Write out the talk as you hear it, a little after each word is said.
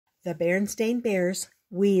The Berenstain Bears,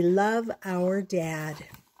 we love our dad.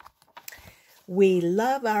 We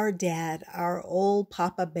love our dad, our old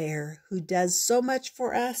Papa Bear, who does so much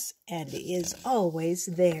for us and is always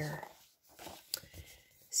there.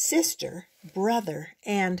 Sister, brother,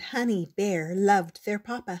 and Honey Bear loved their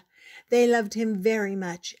papa. They loved him very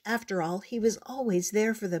much. After all, he was always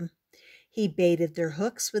there for them. He baited their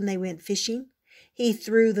hooks when they went fishing. He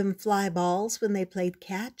threw them fly balls when they played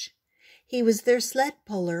catch. He was their sled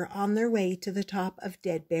puller on their way to the top of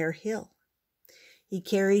Dead Bear Hill. He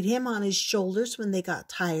carried him on his shoulders when they got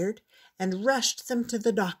tired and rushed them to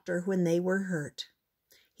the doctor when they were hurt.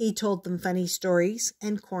 He told them funny stories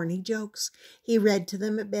and corny jokes. He read to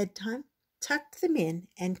them at bedtime, tucked them in,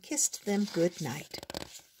 and kissed them good night.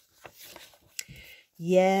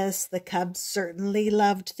 Yes, the cubs certainly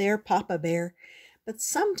loved their Papa Bear, but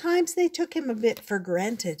sometimes they took him a bit for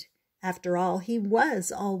granted. After all, he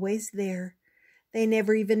was always there. They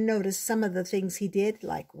never even noticed some of the things he did,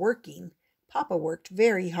 like working. Papa worked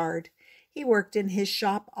very hard. He worked in his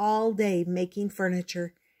shop all day making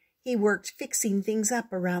furniture. He worked fixing things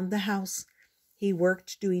up around the house. He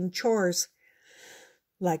worked doing chores,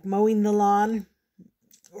 like mowing the lawn,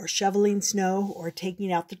 or shoveling snow, or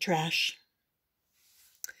taking out the trash.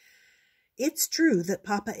 It's true that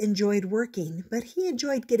Papa enjoyed working, but he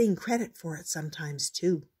enjoyed getting credit for it sometimes,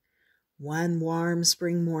 too. One warm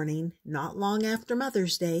spring morning, not long after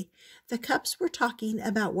Mother's Day, the cubs were talking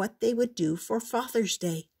about what they would do for Father's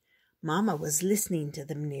Day. Mama was listening to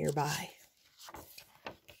them nearby.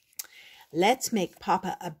 "Let's make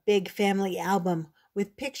Papa a big family album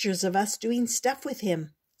with pictures of us doing stuff with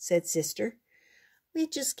him," said Sister. "We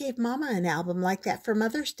just gave Mama an album like that for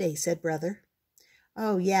Mother's Day," said Brother.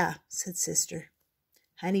 "Oh, yeah," said Sister.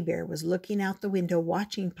 Honey Bear was looking out the window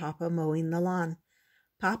watching Papa mowing the lawn.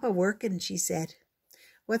 "Papa workin'," she said.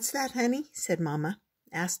 "What's that, Honey?"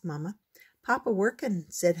 asked Mama. "Papa workin',"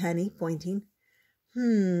 said Honey, pointing.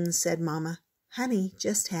 Said Mama. Honey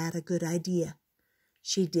just had a good idea.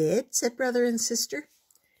 "She did?" said Brother and Sister.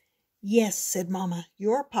 "Yes," said Mama.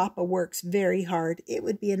 "Your Papa works very hard. It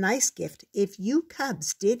would be a nice gift if you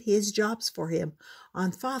cubs did his jobs for him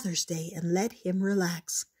on Father's Day and let him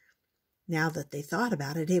relax." Now that they thought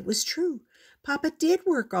about it, it was true. Papa did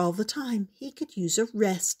work all the time. He could use a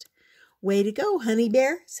rest. "Way to go, Honey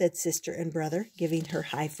Bear," said Sister and Brother, giving her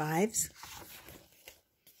high fives.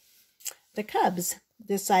 The cubs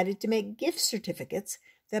decided to make gift certificates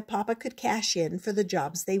that Papa could cash in for the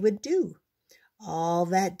jobs they would do. All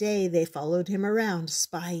that day they followed him around,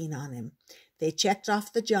 spying on him. They checked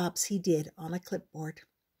off the jobs he did on a clipboard.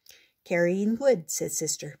 "Carrying wood," said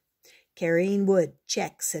Sister. "Carrying wood,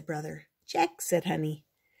 check," said Brother. "Check," said Honey.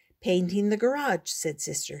 "Painting the garage," said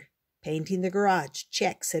Sister. "Painting the garage,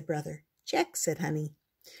 check," said Brother. "Check," said Honey.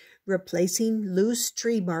 "Replacing loose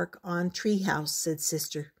tree bark on tree house," said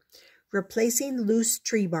Sister. "Replacing loose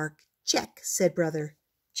tree bark, check," said Brother.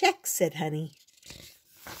 "Check," said Honey.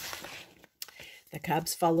 The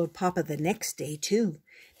cubs followed Papa the next day, too.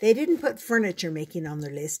 They didn't put furniture making on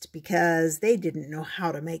their list because they didn't know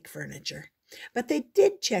how to make furniture. But they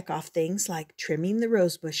did check off things like trimming the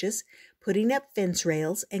rose bushes, putting up fence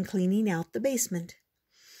rails, and cleaning out the basement.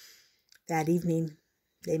 That evening,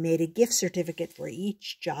 they made a gift certificate for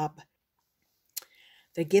each job.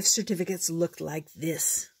 The gift certificates looked like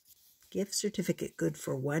this. Gift certificate good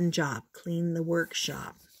for one job: clean the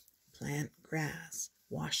workshop, plant grass,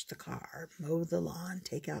 wash the car, mow the lawn,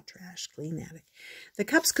 take out trash, clean attic. The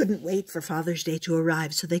cubs couldn't wait for Father's Day to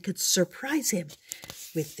arrive so they could surprise him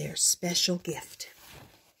with their special gift.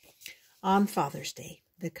 On Father's Day,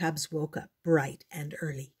 the cubs woke up bright and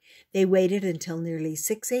early. They waited until nearly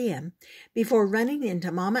 6 a.m. before running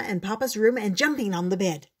into Mama and Papa's room and jumping on the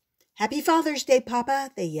bed. "Happy Father's Day,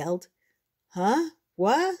 Papa," they yelled. "Huh?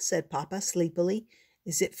 What?" said Papa sleepily.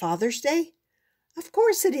 "Is it Father's Day?" "Of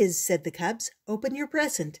course it is," said the cubs. "Open your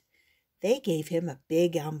present." They gave him a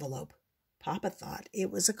big envelope. Papa thought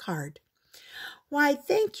it was a card. "Why,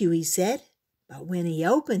 thank you," he said. But when he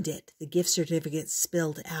opened it, the gift certificate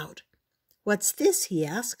spilled out. "What's this?" he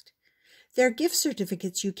asked. "They're gift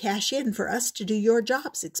certificates you cash in for us to do your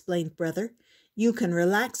jobs," explained Brother. "You can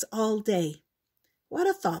relax all day." "What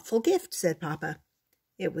a thoughtful gift," said Papa.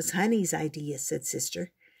 "It was Honey's idea," said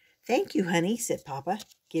Sister. "Thank you, Honey," said Papa,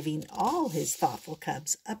 giving all his thoughtful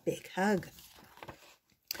cubs a big hug.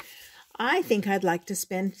 "I think I'd like to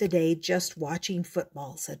spend the day just watching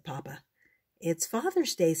football," said Papa. "It's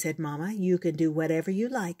Father's Day," said Mama. "You can do whatever you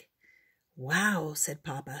like." "Wow," said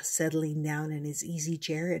Papa, settling down in his easy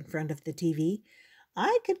chair in front of the TV.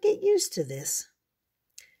 "I could get used to this."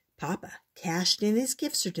 Papa cashed in his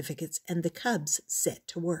gift certificates and the cubs set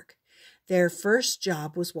to work. Their first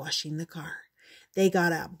job was washing the car. They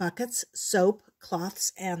got out buckets, soap,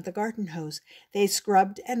 cloths, and the garden hose. They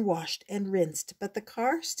scrubbed and washed and rinsed, but the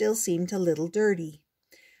car still seemed a little dirty.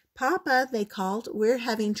 "Papa," they called, "we're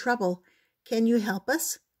having trouble. Can you help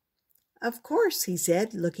us?" "Of course," he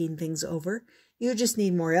said, looking things over. "You just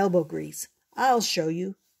need more elbow grease. I'll show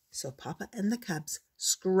you." So Papa and the cubs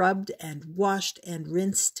scrubbed and washed and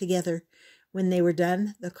rinsed together. When they were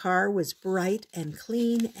done, the car was bright and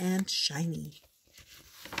clean and shiny.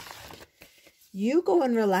 "You go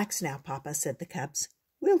and relax now, Papa," said the cubs.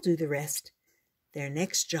 "We'll do the rest." Their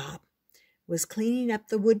next job was cleaning up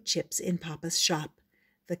the wood chips in Papa's shop.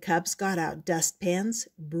 The cubs got out dustpans,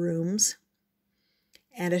 brooms,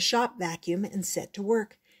 and a shop vacuum and set to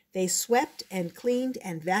work. They swept and cleaned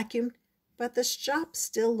and vacuumed, but the shop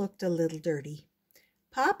still looked a little dirty.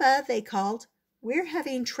 "Papa," they called, "we're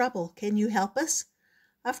having trouble. Can you help us?"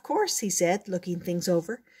 "Of course," he said, looking things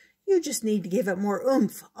over. "You just need to give it more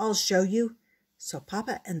oomph. I'll show you." So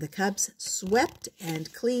Papa and the cubs swept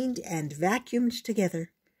and cleaned and vacuumed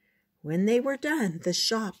together. When they were done, the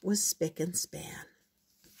shop was spick and span.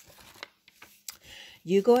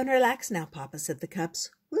 "You go and relax now, Papa," said the cubs.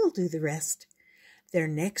 "We'll do the rest." Their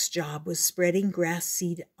next job was spreading grass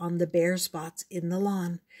seed on the bare spots in the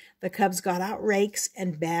lawn. The cubs got out rakes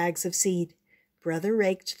and bags of seed. Brother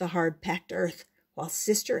raked the hard-packed earth, while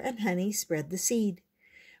Sister and Honey spread the seed.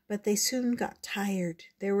 But they soon got tired.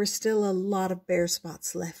 There were still a lot of bare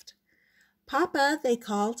spots left. "Papa," they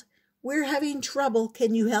called, "we're having trouble.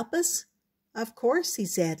 Can you help us?" "Of course," he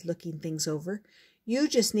said, looking things over. "You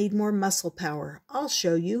just need more muscle power. I'll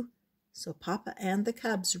show you." So Papa and the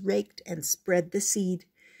cubs raked and spread the seed.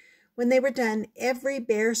 When they were done, every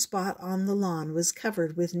bare spot on the lawn was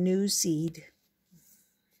covered with new seed.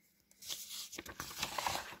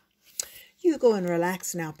 "You go and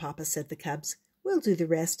relax now, Papa," said the cubs. "We'll do the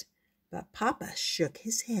rest." But Papa shook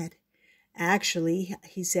his head. "Actually,"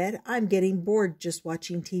 he said, "I'm getting bored just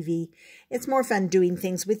watching TV. It's more fun doing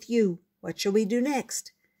things with you. What shall we do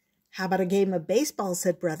next?" "How about a game of baseball?"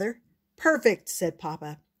 said Brother. "Perfect," said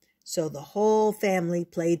Papa. So the whole family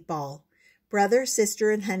played ball. Brother, Sister,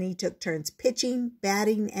 and Honey took turns pitching,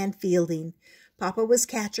 batting, and fielding. Papa was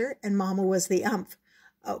catcher, and Mama was the ump.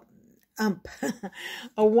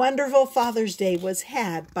 A wonderful Father's Day was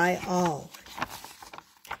had by all.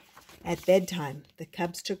 At bedtime, the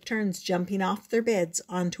cubs took turns jumping off their beds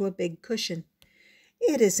onto a big cushion.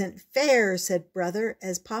 "It isn't fair," said Brother,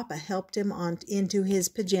 as Papa helped him on into his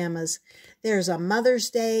pajamas. "There's a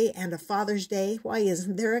Mother's Day and a Father's Day. Why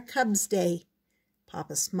isn't there a Cub's Day?"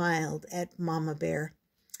 Papa smiled at Mama Bear.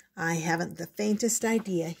 "I haven't the faintest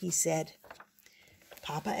idea," he said.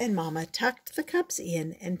 Papa and Mama tucked the cubs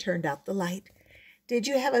in and turned out the light. "Did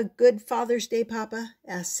you have a good Father's Day, Papa?"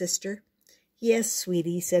 asked Sister. "Yes,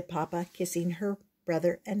 sweetie," said Papa, kissing her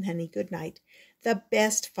brother and Honey good night. "The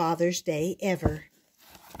best Father's Day ever."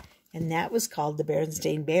 And that was called the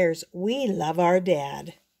Berenstain Bears. We love our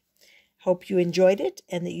dad. Hope you enjoyed it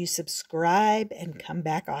and that you subscribe and come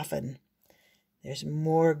back often. There's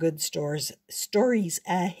more good stories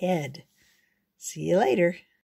ahead. See you later.